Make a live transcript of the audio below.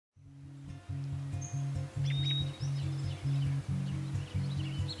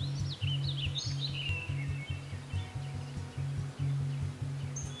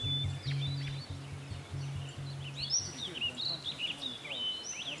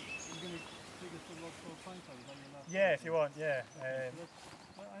Yeah, if you want, yeah. I think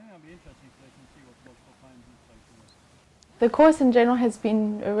that'd be interesting so they can see what multiple times each place. The course in general has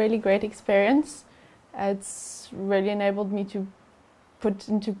been a really great experience. It's really enabled me to put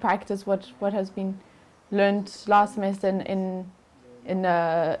into practice what has been learned last semester in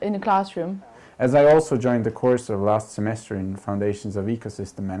a classroom. As I also joined the course of last semester in Foundations of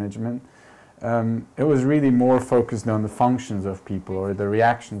Ecosystem Management, it was really more focused on the functions of people or the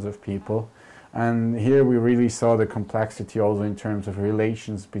reactions of people. And here we really saw the complexity also in terms of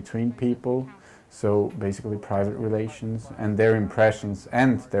relations between people, so basically private relations, and their impressions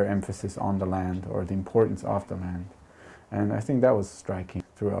and their emphasis on the land or the importance of the land. And I think that was striking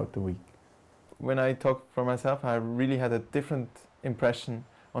throughout the week. When I talk for myself, I really had a different impression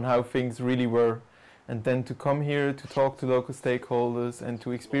on how things really were. And then to come here to talk to local stakeholders and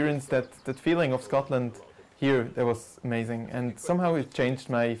to experience that feeling of Scotland here, that was amazing. And somehow it changed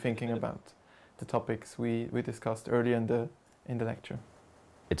my thinking about the topics we discussed earlier in the lecture.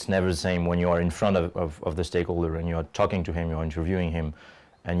 It's never the same when you are in front of the stakeholder and you're talking to him, you're interviewing him,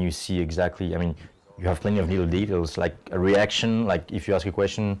 and you see exactly, I mean, you have plenty of little details, like a reaction, like if you ask a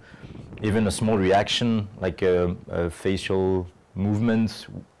question, even a small reaction, like a facial movement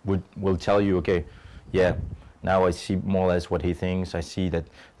will tell you, okay, yeah, now I see more or less what he thinks. I see that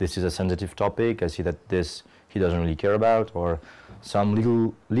this is a sensitive topic. I see that this he doesn't really care about, or some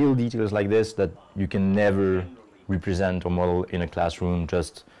little details like this that you can never represent or model in a classroom,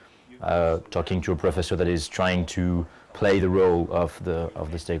 just talking to a professor that is trying to play the role of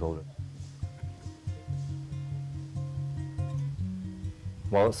the stakeholder.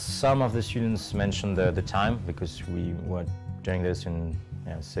 Well, some of the students mentioned the time, because we were doing this in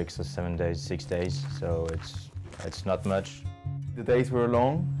 6 or 7 days, 6 days, so it's not much. The days were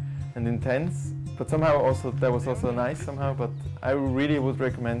long and intense, but somehow also that was also nice somehow, but I really would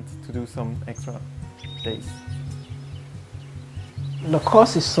recommend to do some extra days. The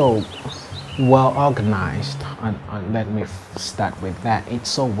course is so well organized, and let me start with that. It's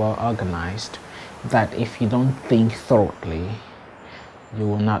so well organized that if you don't think thoroughly, you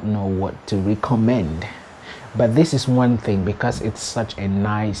will not know what to recommend. But this is one thing, because it's such a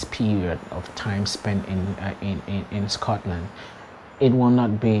nice period of time spent in Scotland, it will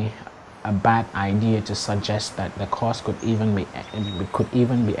not be a bad idea to suggest that the course could even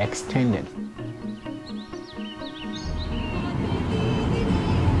be extended.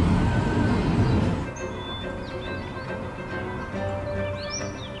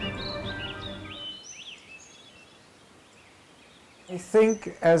 I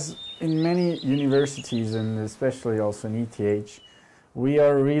think, as in many universities, and especially also in ETH, we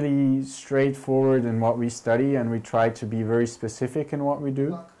are really straightforward in what we study, and we try to be very specific in what we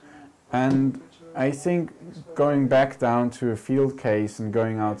do. And I think going back down to a field case and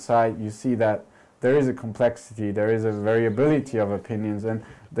going outside, you see that there is a complexity, there is a variability of opinions, and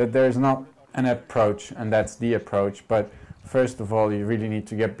that there is not an approach, and that's the approach. But first of all, you really need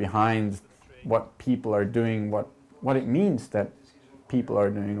to get behind what people are doing, what it means that people are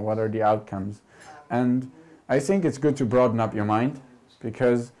doing, what are the outcomes. And I think it's good to broaden up your mind,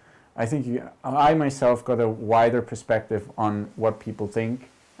 because I think I myself got a wider perspective on what people think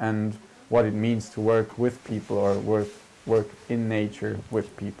and what it means to work with people or work in nature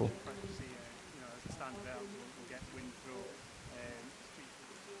with people.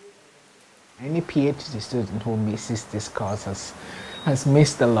 Any PhD student who misses this course has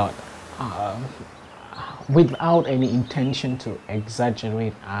missed a lot. Without any intention to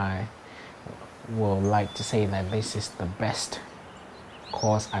exaggerate, I would like to say that this is the best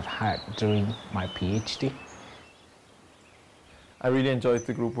course I've had during my PhD. I really enjoyed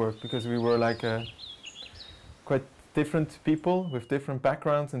the group work, because we were like quite different people with different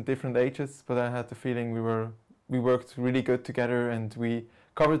backgrounds and different ages, but I had the feeling we worked really good together, and we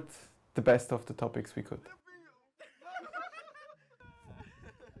covered the best of the topics we could.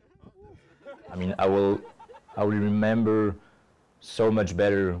 I mean, I will remember so much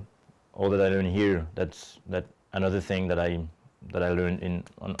better all that I learned here. That's another thing that I learned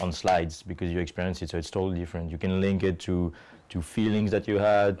on slides, because you experience it, so it's totally different. You can link it to feelings that you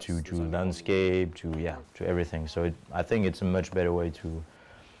had, to landscape, to everything. So I think it's a much better way to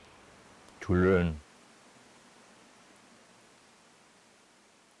learn.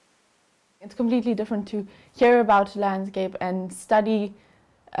 It's completely different to hear about landscape and study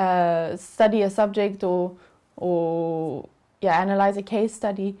a subject or analyze a case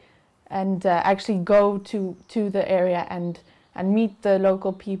study, and actually go to the area and meet the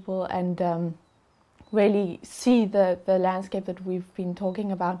local people and really see the landscape that we've been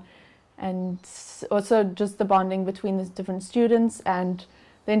talking about, and also just the bonding between the different students and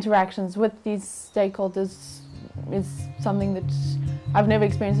the interactions with these stakeholders is something that I've never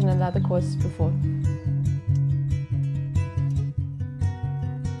experienced in another course before.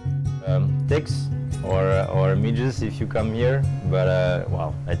 Ticks or midges if you come here, but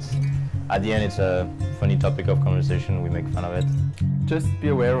well, at the end it's a funny topic of conversation. We make fun of it. Just be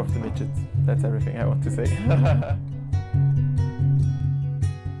aware of the midgets. That's everything I want to say.